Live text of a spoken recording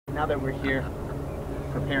now that we're here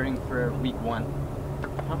preparing for week 1,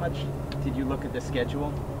 how much did you look at the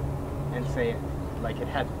schedule and say like it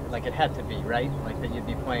had to be, right? Like that you'd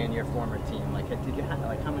be playing your former team. Like how much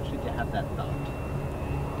did you have that thought?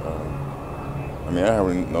 I mean, I have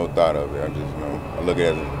no thought of it. I just, I look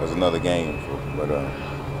at it as another game. But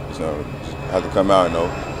just have to come out and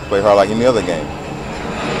play hard like any other game.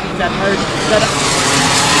 Is that hard?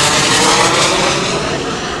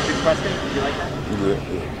 Good question. Did you like that? Good.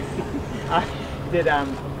 Yeah.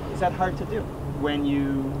 Is that hard to do when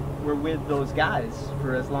you were with those guys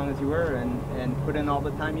for as long as you were and put in all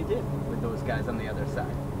the time you did with those guys on the other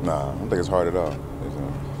side? Nah, I don't think it's hard at all.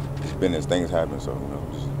 It's business. Things happen, so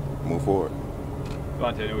just move forward.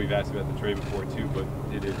 DeVante, I know we've asked about the trade before too, but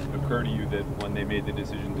did it occur to you that when they made the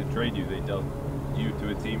decision to trade you, they dealt you to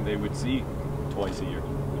a team they would see twice a year?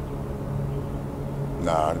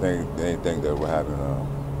 Nah, I think they didn't think that would happen.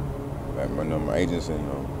 My agents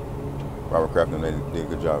and Robert Kraft and they did a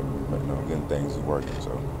good job, getting things working.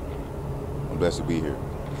 So I'm blessed to be here.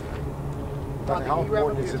 How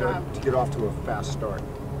important is it to get off to a fast start?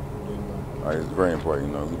 It's very important.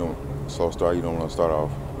 You don't slow start. You don't want to start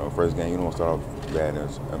off. First game, you don't want to start off bad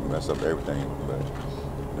and mess up everything.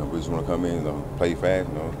 But we just want to come in, play fast,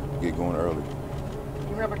 get going early.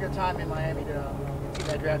 You remember a good time in Miami to see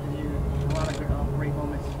that drafted you. A lot of great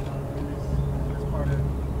moments in this part of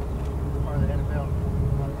the NFL.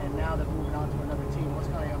 And now that moving on to another team, what's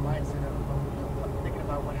kind of your mindset of thinking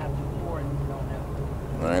about what happened before and moving on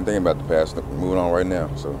now? I ain't thinking about the past. Moving on right now,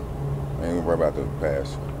 so I ain't worried about the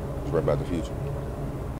past. Just worried about the future.